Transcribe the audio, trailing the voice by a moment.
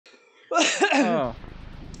Oh.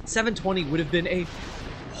 720 would have been a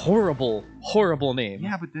horrible, horrible name.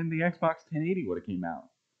 Yeah, but then the Xbox 1080 would have came out.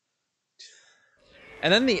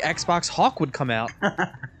 And then the Xbox Hawk would come out.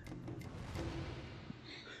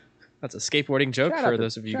 That's a skateboarding joke for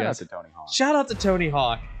those of you guys. Shout out to Tony Hawk. Shout out to Tony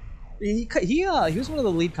Hawk. He was one of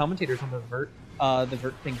the lead commentators on the Vert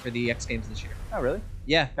thing for the X Games this year. Oh, really?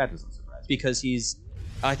 Yeah. That doesn't surprise me. Because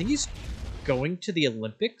I think he's going to the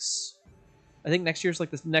Olympics. I think next year's like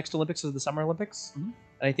the next Olympics is the Summer Olympics. Mm-hmm.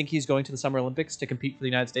 And I think he's going to the Summer Olympics to compete for the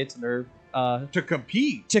United States and they're to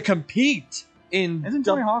compete in Isn't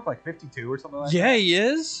Tony Hawk like 52 or something like that? Yeah, he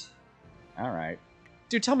is. All right.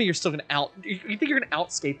 Dude, tell me you're still gonna you think you're gonna out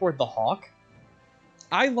skateboard the Hawk?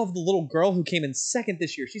 I love the little girl who came in second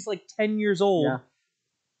this year. She's like 10 years old. Yeah.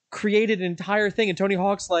 Created an entire thing, and Tony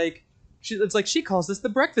Hawk's like, it's like she calls this the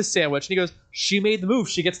breakfast sandwich, and he goes, "She made the move.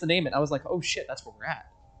 She gets to name it." I was like, "Oh shit, that's where we're at."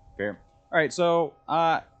 Fair. All right, so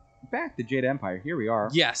back to Jade Empire. Here we are.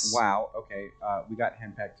 Yes. Wow. Okay. We got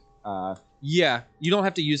henpecked. Yeah, you don't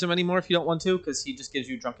have to use him anymore if you don't want to, because he just gives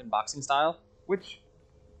you drunken boxing style. Which,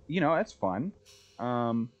 that's fun.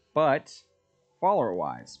 But follower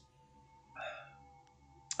wise,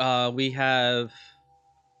 we have.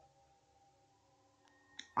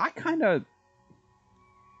 I'm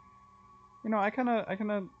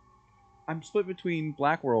split between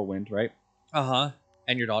Black Whirlwind, right? Uh-huh.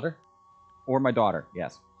 And your daughter? Or my daughter,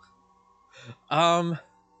 yes. Or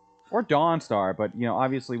Dawnstar, but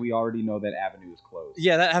obviously we already know that avenue is closed.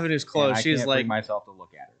 Yeah, that avenue's closed. And I can't bring myself to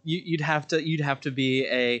look at her. You'd have to be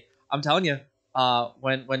a. I'm telling you,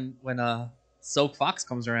 when Silk Fox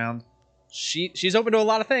comes around, she's open to a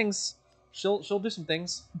lot of things. She'll do some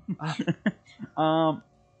things.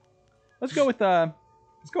 Let's go with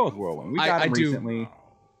Whirlwind. We got him recently.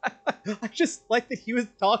 I just like that he was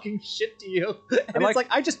talking shit to you, and it's like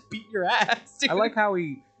I just beat your ass. Dude. I like how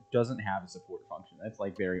he doesn't have a support function. That's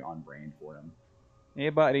like very on brand for him. Hey,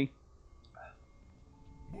 buddy.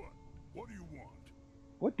 What do you want?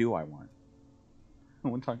 What do I want? What do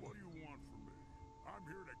you want from me? I'm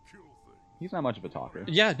here to kill things. He's not much of a talker.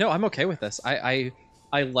 Yeah, no, I'm okay with this. I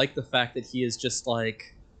like the fact that he is just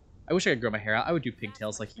like. I wish I could grow my hair out. I would do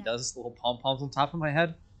pigtails like he does, little pom-poms on top of my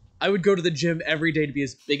head. I would go to the gym every day to be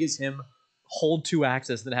as big as him, hold 2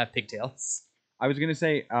 axes, then have pigtails. I was going to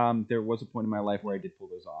say, there was a point in my life where I did pull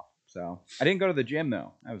those off. So I didn't go to the gym,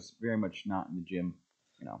 though. I was very much not in the gym,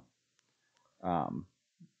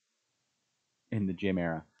 in the gym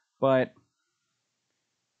era. But,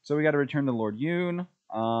 so we got to return to Lord Yoon.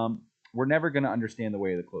 We're never going to understand the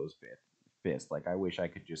way of the closed fist. Like, I wish I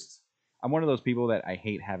could just... I'm one of those people that I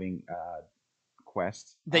hate having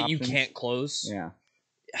quest that options. You can't close. Yeah,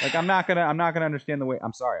 like I'm not gonna understand the way.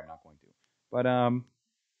 I'm sorry, I'm not going to. But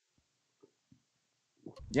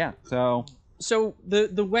yeah. So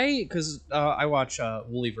the way, because I watch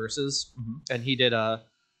Wooly Versus, and he and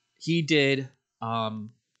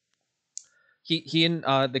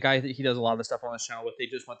the guy that he does a lot of the stuff on his channel with, they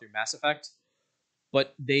just went through Mass Effect.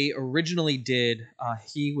 But they originally did,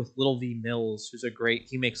 he with Little V Mills, who's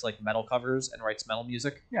he makes like metal covers and writes metal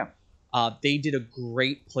music. Yeah. They did a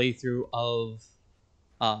great playthrough of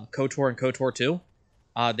KOTOR and KOTOR 2.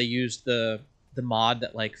 They used the mod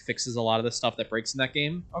that like fixes a lot of the stuff that breaks in that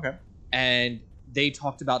game. Okay. And they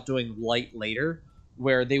talked about doing light later,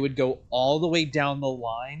 where they would go all the way down the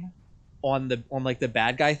line on like the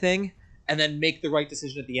bad guy thing, and then make the right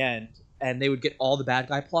decision at the end, and they would get all the bad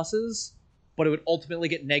guy pluses. But it would ultimately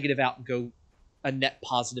get negative out and go a net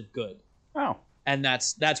positive good. Oh. And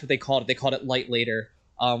that's what they called it. They called it light later,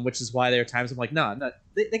 which is why there are times I'm like, nah,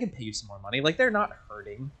 they can pay you some more money. Like, they're not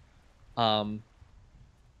hurting. And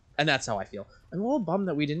that's how I feel. I'm a little bummed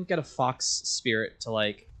that we didn't get a fox spirit to,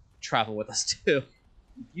 like, travel with us, too.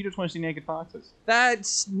 You just want to see naked foxes.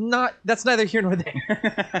 That's neither here nor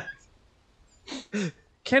there.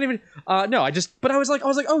 Can't even, no, but I was like,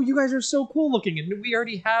 oh, you guys are so cool looking, and we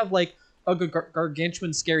already have, like, a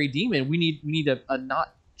gargantuan scary demon. We need a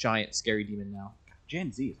not giant scary demon now.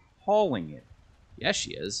 Gen Z is hauling it. Yeah,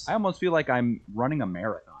 she is. I almost feel like I'm running a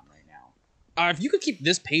marathon right now. If you could keep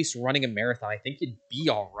this pace running a marathon, I think you'd be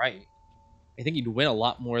all right. I think you'd win a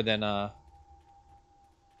lot more than not.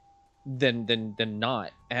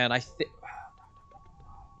 And I think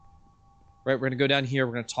right, we're gonna go down here.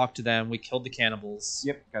 We're gonna talk to them. We killed the cannibals.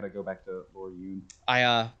 Yep, gotta go back to Lord Yoon.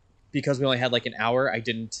 Because we only had like an hour, I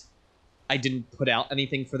didn't put out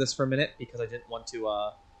anything for this for a minute because I didn't want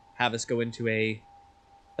to have us go into a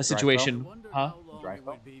situation. Huh? Dry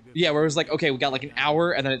spell? Yeah, where it was like, okay, we got like an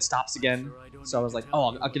hour and then it stops again. So I was like,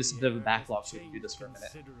 oh, I'll get us a bit of a backlog so we can do this for a minute.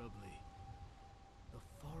 The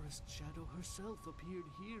forest shadow herself appeared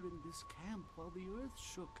here in this camp while the earth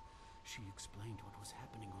shook. She explained what was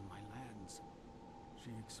happening on my lands.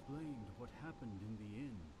 She explained what happened in the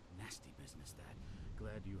inn. Nasty business, that.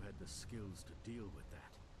 Glad you had the skills to deal with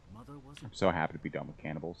that. Mother wasn't... I'm so happy to be done with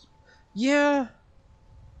cannibals. Yeah.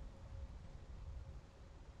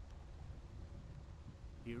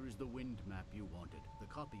 Here is the wind map you wanted. The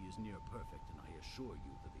copy is near perfect, and I assure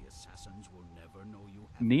you that the assassins will never know you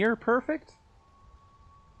have Near perfect?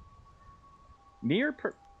 Near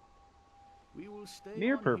We will stay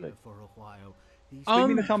Near on perfect. here for a while. These So you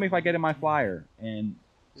mean to trees tell me if will I get in my need flyer and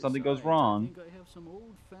something goes Besides, wrong? I think I have some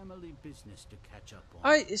old family business to catch up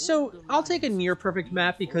on. So Old I'll take a alliances near to perfect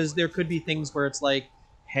map because there could be things where it's like,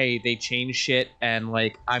 hey, they changed shit and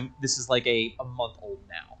like this is like a month old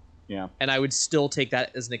now. Yeah. And I would still take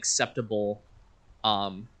that as an acceptable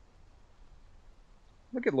Look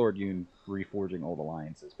at Lord Yoon reforging old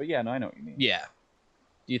alliances. But yeah, no, I know what you mean. yeah.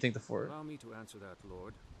 Do you think the forest? Allow me to answer that,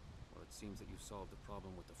 Lord. Well, it seems that you've solved the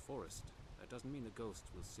problem with the forest. That doesn't mean the ghosts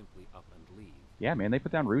will simply up and leave. Yeah, man, they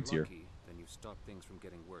put down roots here. Lucky, then you've stopped things from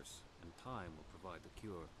getting worse, and time will provide the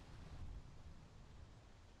cure.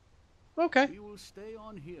 Okay. We will stay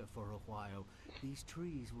on here for a while. These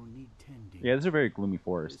trees will need tending. Yeah, this is a very gloomy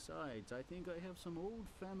forest. Besides, I think I have some old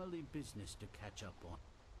family business to catch up on.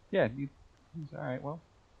 Yeah, all right, well,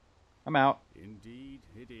 I'm out. Indeed,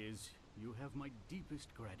 it is. You have my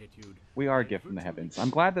deepest gratitude. We are a gift from the heavens. I'm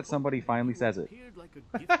glad that somebody finally says it. Appeared like a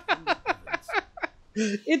gift from the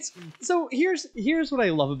heavens. It's so here's what I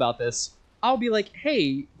love about this. I'll be like,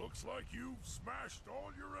 hey, Looks like you've smashed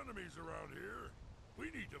all your enemies around here. We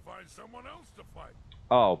need to find someone else to fight.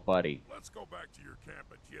 Oh, buddy. Let's go back to your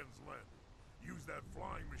camp at Tien's Landing. Use that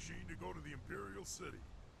flying machine to go to the Imperial City.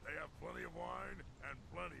 They have plenty of wine and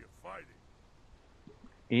plenty of fighting.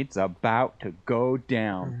 It's about to go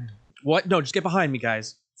down. what? No, just get behind me,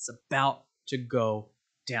 guys. It's about to go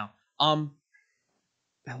down. I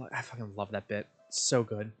fucking love that bit. It's so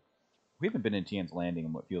good. We haven't been in Tien's Landing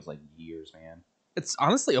in what feels like years, man. It's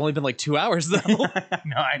honestly only been like 2 hours though.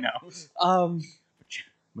 No, I know. I'm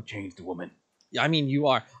a changed woman. I mean, you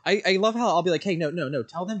are. I love how I'll be like, hey, no.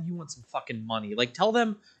 Tell them you want some fucking money. Like, tell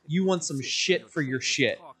them you want some shit for your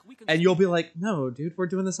shit. And you'll be like, no, dude, we're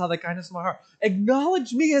doing this out of the kindness of my heart.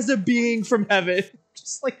 Acknowledge me as a being from heaven.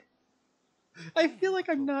 Just like, I feel like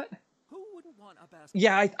I'm not. Who wouldn't want a basket?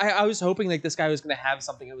 Yeah, I was hoping like this guy was gonna have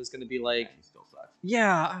something that was gonna be like, He still sucks.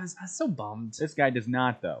 yeah, I was so bummed. This guy does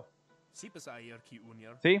not, though. See? This is how you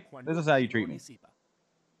treat me. See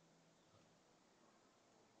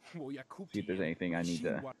if there's anything I need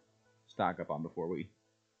to stock up on before we...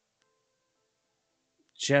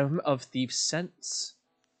 Gem of Thief Sense.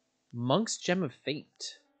 Monk's Gem of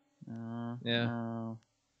Fate. Yeah.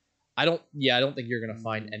 I don't think you're gonna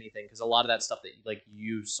find anything because a lot of that stuff that like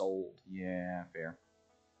you sold. Yeah, fair.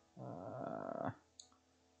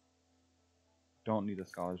 Don't need the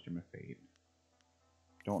Scholar's Gem of Fate.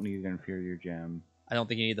 Don't need an Inferior Gem. I don't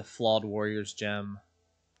think you need the Flawed Warrior's Gem.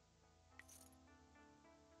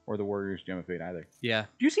 Or the Warrior's Gem of Fate either. Yeah.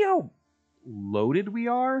 Do you see how loaded we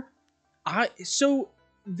are?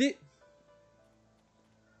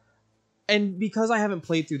 And because I haven't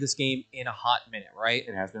played through this game in a hot minute, right?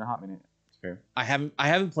 It has been a hot minute. It's fair. I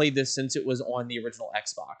haven't played this since it was on the original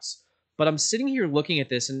Xbox. But I'm sitting here looking at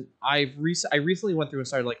this, and I recently went through and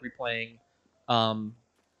started like replaying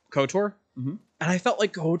KOTOR, Mm-hmm. and I felt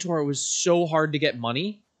like KOTOR was so hard to get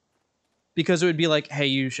money because it would be like, hey,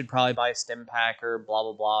 you should probably buy a stim pack or blah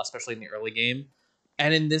blah blah, especially in the early game.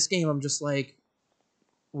 And in this game, I'm just like,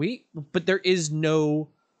 but there is no.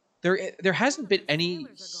 There hasn't been any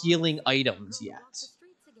healing items yet,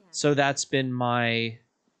 so that's been like,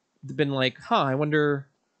 I wonder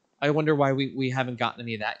why we haven't gotten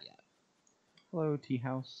any of that yet. Hello, Tea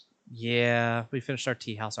House. Yeah, we finished our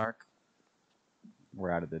tea house arc.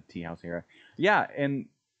 We're out of the Tea House era. Yeah, and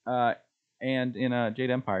in Jade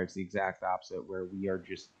Empire, it's the exact opposite, where we are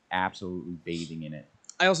just absolutely bathing in it.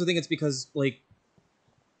 I also think it's because like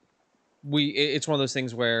it's one of those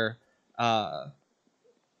things where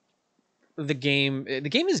the game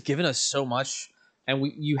has given us so much,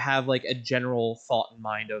 and you have like a general thought in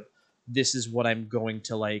mind of this is what I'm going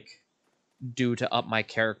to like do to up my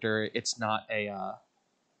character. It's not a Are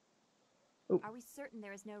we certain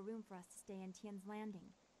there is no room for us to stay in Tien's Landing?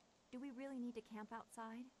 Do we really need to camp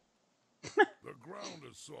outside? The ground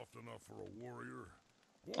is soft enough for a warrior.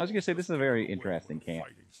 I was gonna say, this is a very interesting camp.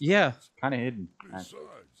 Yeah. Kind of hidden.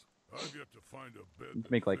 Besides, I've yet to find a bed.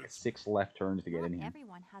 Let's make like 6 left turns to get in Not here.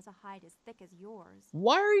 everyone has a hide as thick as yours.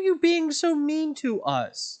 Why are you being so mean to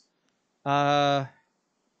us? I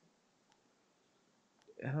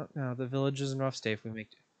don't know. The village is in rough state if we make.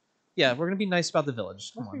 Yeah, we're gonna be nice about the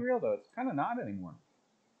village. Come Let's be on. real though, it's kind of not anymore.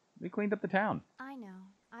 We cleaned up the town. I know.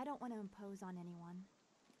 I don't want to impose on anyone.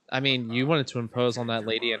 I mean, you wanted to impose on Change that your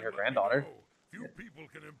lady and mind, her let me granddaughter. know. Few people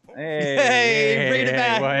can impose. Hey, bring it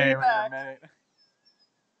back, bring it wait back. a minute.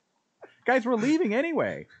 Guys, we're leaving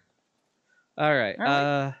anyway. All right.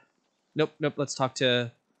 Aren't Nope. Let's talk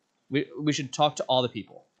to. We should talk to all the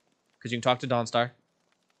people, because you can talk to Dawnstar.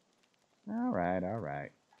 All right.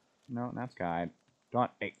 No, not Sky. Dawn.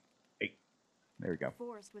 Hey. There we go. The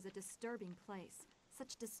forest was a disturbing place.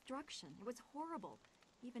 Such destruction. It was horrible,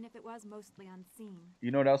 even if it was mostly unseen. You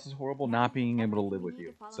know what else is horrible? Now Not we have being able to everything live we with need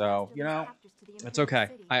you. to follow So, Master you Lee's know, captors to the That's Imperial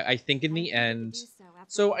okay. City. I think in I'm the eager to end. do so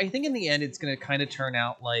after So all I think in the end it's gonna kind of turn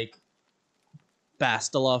out like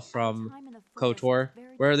Bastila from Time in the forest KOTOR, was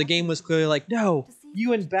very where the game troubling was to me. clearly like, no, To see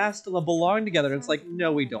you and such Bastila distance belong between together. And it's like, concerns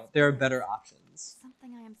no, we and don't. There are better spirits. options.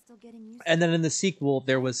 Something I am still getting used And to. then in the sequel,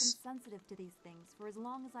 there I have was. been sensitive to these things for as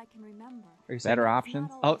long as I can remember. Are you saying- better It's options.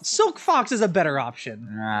 not Oh, always such Silk a Fox is a better option.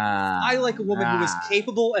 I like a woman who is Ah.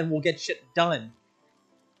 capable and will get shit done.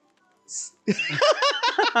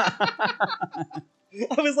 I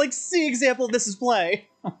was like, see example, this is play.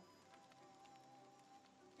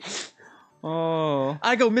 Oh.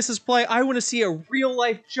 I go, Mrs. Play, I want to see a real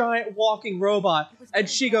life giant walking robot. It was And very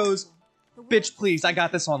she goes, valuable. The bitch, world please, I seemed got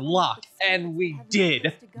to be this on filled with lock. spirits And that we have no did.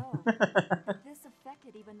 place to go. This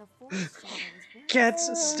affected even the forest shadows very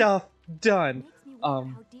Gets stuff It done. makes me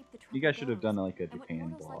wonder how deep the You trouble guys should have goes, done like a and what Japan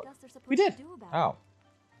mortals like blog. us are supposed We did. to do about Oh.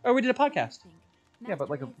 it. Or we did a What do you podcast. think? Yeah, but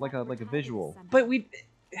Master Lee thought you were like a tied to this visual. somehow. But we. Can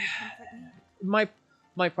you comfort me?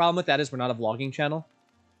 My problem with that is we're not a vlogging channel.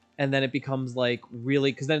 And then it becomes like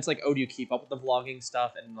really. Because then it's like, oh, do you keep up with the vlogging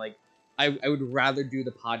stuff? And like, I would rather do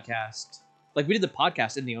the podcast. Like, we did the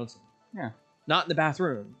podcast in the onsen. Yeah. Not in the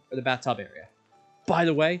bathroom or the bathtub area. By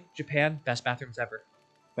the way, Japan, best bathrooms ever.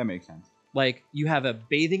 That makes sense. Like, you have a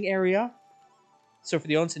bathing area. So for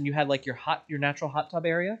the onsen, you had like your natural hot tub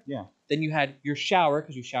area. Yeah. Then you had your shower,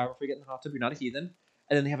 because you shower before you get in the hot tub. You're not a heathen.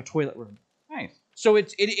 And then they have a toilet room. Nice. So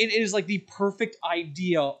it is like the perfect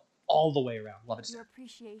idea all the way around. Love it. Your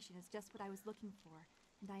appreciation is just what I was looking for,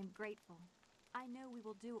 and I am grateful. I know we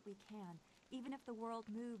will do what we can, even if the world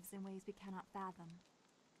moves in ways we cannot fathom.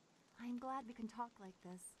 I am glad we can talk like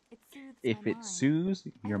this. It soothes If my it mind. soothes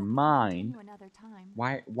I your hope we can mind, continue another time.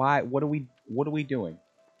 why? What are we doing?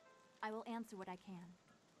 I will answer what I can.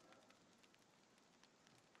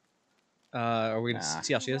 Are we gonna Nah.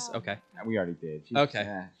 see how she is? Okay. We already did. She's,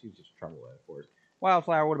 Okay. She's just trouble at it for us.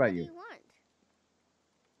 Wildflower, what about What do you? you want?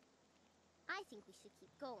 I think we should keep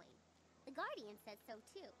going. The Guardian says so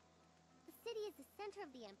too. The city is the center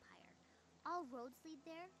of the Empire. All roads lead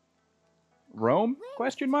there. Rome? Winds,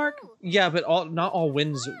 Question mark? too. Yeah, but not all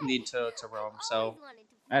winds Fly. lead to Rome. I've So always wanted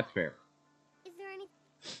to That's fly. fair. Is there any?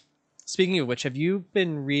 speaking of which, have you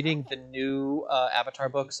been reading the new Avatar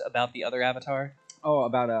books about the other Avatar? Oh,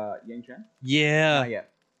 about Yang Chen? Yeah. Not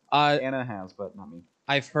yet. Uh, Anna has, but not me.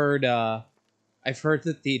 I've heard that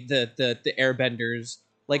the Airbenders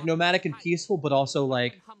like nomadic and peaceful, but also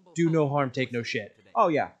like do no harm, take no shit. Oh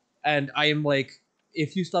yeah. And I am like,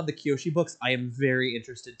 if you still have the Kyoshi books, I am very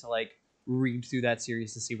interested to like read through that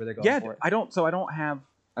series to see where they're going Yeah, for it. I don't have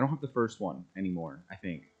the first one anymore, I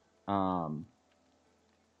think. Or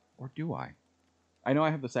do I? I know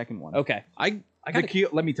I have the second one. Okay, I got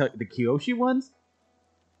Let me tell you, the Kyoshi ones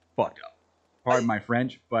fucked up. Pardon my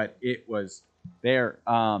French, but it was there.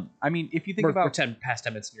 I mean, if you think we're about 10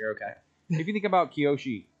 minutes and you're okay. if you think about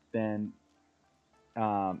Kyoshi, then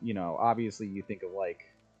obviously you think of like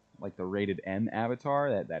the rated M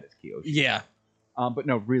Avatar. That is Kyoshi. Yeah, But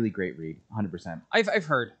no, really great read, 100%. I've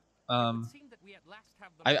heard.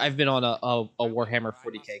 I've been on a Warhammer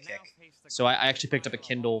 40k kick, so I actually picked up a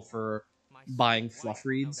Kindle for buying fluff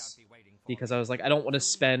reads because I was like, I don't want to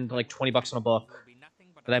spend like $20 on a book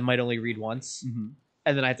that I might only read once, Mm-hmm.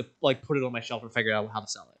 and then I have to like put it on my shelf and figure out how to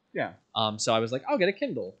sell it. Yeah. So I was like, I'll get a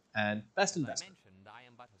Kindle, and best investment. I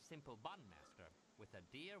am but a simple bun master with a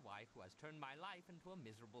dear wife who has turned my life into a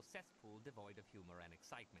miserable cesspool devoid of humor and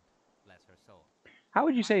excitement. Bless her soul. How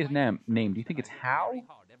would you say his My wife name? ensures Do you think that it's I work Hao? very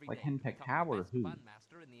hard every Like day to Henpeck become Hao the or best who? bun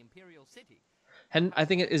master in the Imperial City. I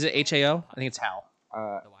think is it HAO? I think it's Hao.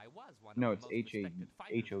 Though I was one No, of the it's most respected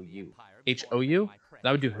fighters of the H-O-U. Empire before I HOU? met my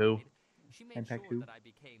That would do precious who? bride, She made Henpeck sure who? that I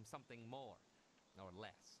became something more or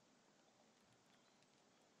less.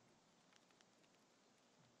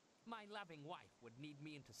 My loving wife would knead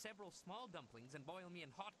me into several small dumplings and boil me in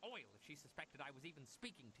hot oil if she suspected I was even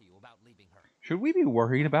speaking to you about leaving her. Should we be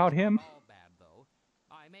worried about him? Not all bad, though.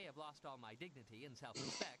 I may have lost all my dignity and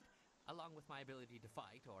self-respect, along with my ability to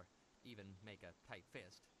fight or even make a tight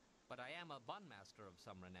fist, but I am a bun master of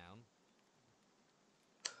some renown.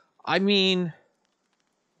 I mean,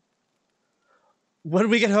 When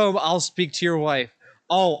we get home, I'll speak to your wife.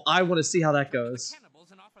 Oh, I want to see how that goes.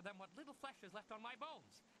 Cannibals and offer them what little flesh is left on my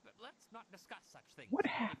bones. But let's not discuss such things. What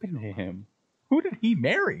if you happened to don't mind. him? Who did he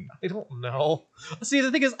marry? I don't know. See, the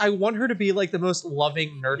thing is, I want her to be like the most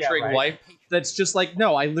loving, nurturing right. wife. That's just like,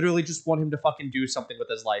 no, I literally just want him to fucking do something with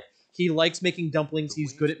his life. He likes making dumplings.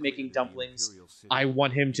 He's good at making dumplings. I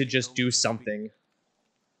want him to just do something.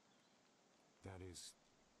 That is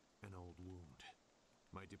an old wound.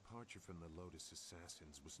 My departure from the Lotus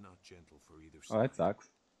Assassins was not gentle for either side. Oh, that sucks.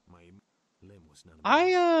 My limb was none of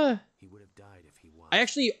mine. He would have died if he was. I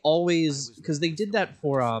actually always, because they did that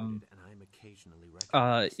for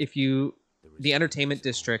if you the entertainment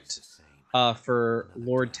district for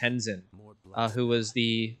Lord Tenzin, who was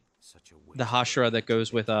the Hashira that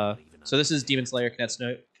goes with so this is Demon Slayer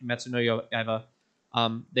Kimetsu no Yaiba.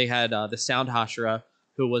 They had the Sound Hashira,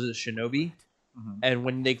 who was a shinobi, and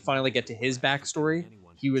when they finally get to his backstory,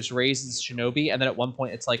 he was raised as a shinobi, and then at one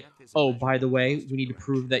point it's like, oh, by the way, we need to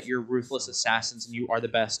prove that you're ruthless assassins and you are the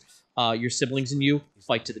best. Your siblings and you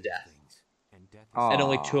fight to the death. And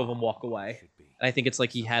only 2 of them walk away. And I think it's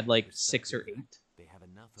like he had like 6 or 8.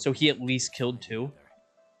 So he at least killed 2.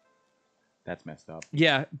 That's messed up.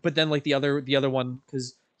 Yeah, but then like the other one,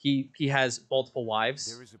 because he has multiple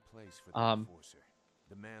wives.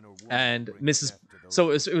 And Mrs. So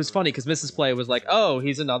it was funny because Mrs. Play was like, oh,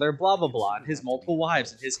 he's another blah blah blah, and his multiple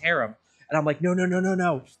wives and his harem. And I'm like, no.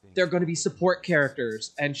 They're going to be support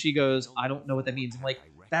characters. And she goes, I don't know what that means. I'm like,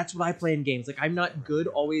 that's what I play in games. Like, I'm not good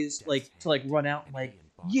always like to like run out and like,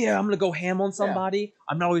 yeah, I'm gonna go ham on somebody. Yeah.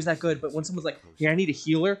 I'm not always that good. But when someone's like, here, I need a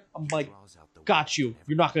healer, I'm like, got you.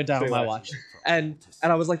 You're not gonna die on my watch. And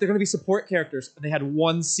I was like, they're gonna be support characters. And they had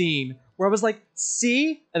one scene where I was like,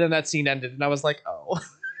 see? And then that scene ended, and I was like, oh.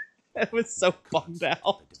 It was so bummed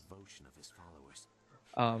out.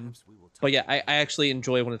 But yeah, I actually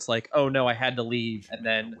enjoy when it's like, oh no, I had to leave, and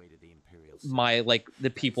then the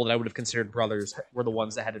people that I would have considered brothers were the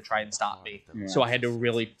ones that had to try and stop me. Yeah. So I had to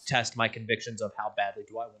really test my convictions of how badly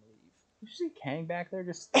do I want to leave. Did you see Kang back there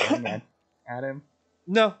just staring at him?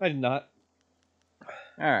 No, I did not.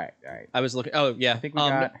 All right. I was looking. Oh yeah, I think we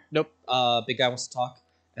got. Nope. Big guy wants to talk,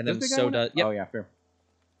 and then so does. Yep. Oh yeah, fair.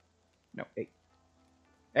 No, hey,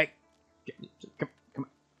 come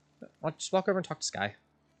on. Just walk over and talk to Sky.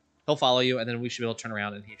 He'll follow you, and then we should be able to turn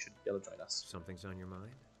around, and he should be able to join us. Something's on your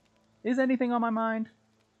mind? Is anything on my mind?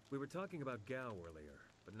 We were talking about Gao earlier,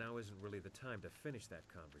 but now isn't really the time to finish that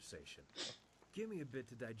conversation. Give me a bit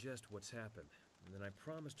to digest what's happened, and then I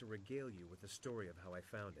promise to regale you with the story of how I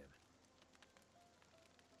found him.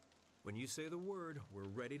 When you say the word, we're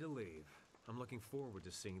ready to leave. I'm looking forward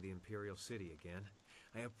to seeing the Imperial City again.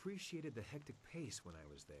 I appreciated the hectic pace when I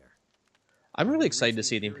was there. I'm really excited to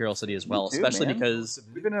see the Imperial City as well, especially because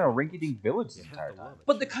we've been in a rinky-dink village the entire time.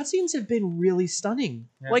 But the cutscenes have been really stunning.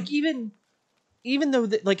 Yeah. Like even though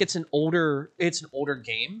like it's an older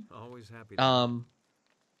game. Always happy. To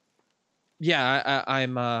yeah,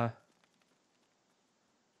 I'm.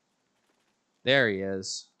 There he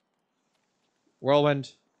is.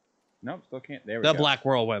 Whirlwind. Nope, still can't. There we go. The Black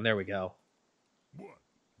Whirlwind. There we go.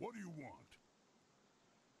 What do you want?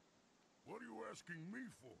 What are you asking me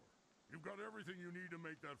for? You've got everything you need to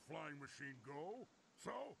make that flying machine go.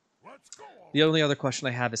 So, let's go. The only other question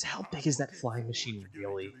I have is how big is that flying machine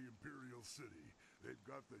really?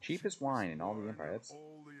 Cheapest wine in all the Empire. That's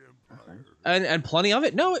and plenty of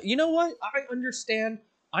it. No, you know what? I understand.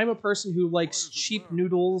 I'm a person who likes cheap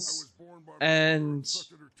noodles and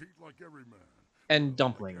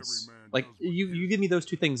dumplings. Like you give me those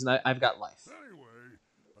 2 things and I've got life.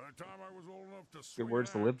 Good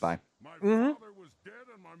words to live by. Mm-hmm.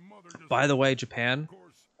 By the way, Japan,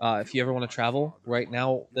 if you ever want to travel, right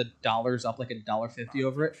now the dollar's up like $1.50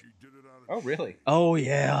 over it. Oh really? Oh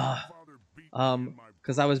yeah.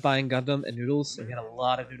 Because I was buying Gundam and noodles, and we had a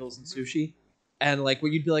lot of noodles and sushi, and like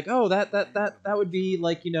where you'd be like, oh, that would be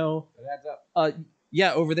like, you know, it adds up.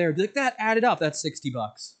 Yeah, over there, be like that added up. That's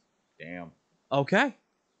 $60. Damn. Okay.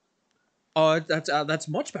 Oh, that's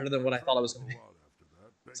much better than what I thought I was going to be.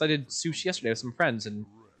 So I did sushi yesterday with some friends, and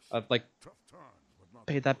like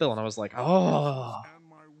paid that bill, and I was like, oh,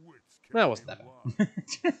 that wasn't that bad.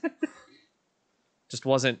 Just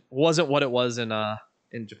wasn't what it was in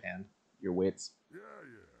Japan. Your wits. Yeah.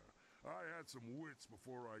 I had some wits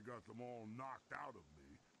before I got them all knocked out of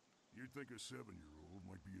me. You'd think a 7-year-old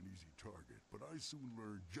might be an easy target, but I soon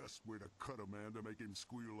learned just where to cut a man to make him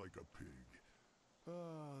squeal like a pig.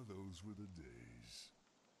 Ah, those were the days.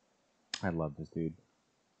 I love this dude.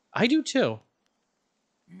 I do too.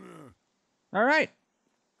 All right.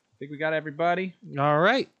 I think we got everybody. All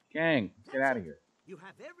right. Gang, get out of here. You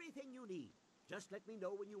have everything you need. Just let me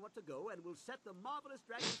know when you want to go, and we'll set the marvelous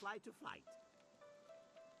dragonfly to flight.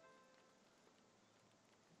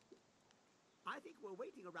 I think we're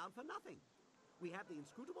waiting around for nothing. We have the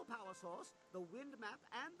inscrutable power source, the wind map,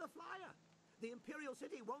 and the flyer. The Imperial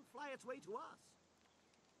City won't fly its way to us.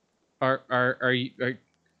 Are you?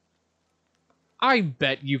 I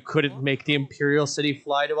bet you couldn't make the Imperial City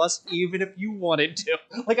fly to us, even if you wanted to.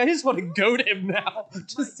 Like, I just want to goad him now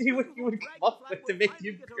to see what he would come up with to make the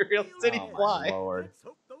Imperial City Oh my fly. lord. Let's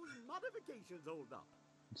hope those modifications hold up.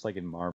 It's like in Marvel.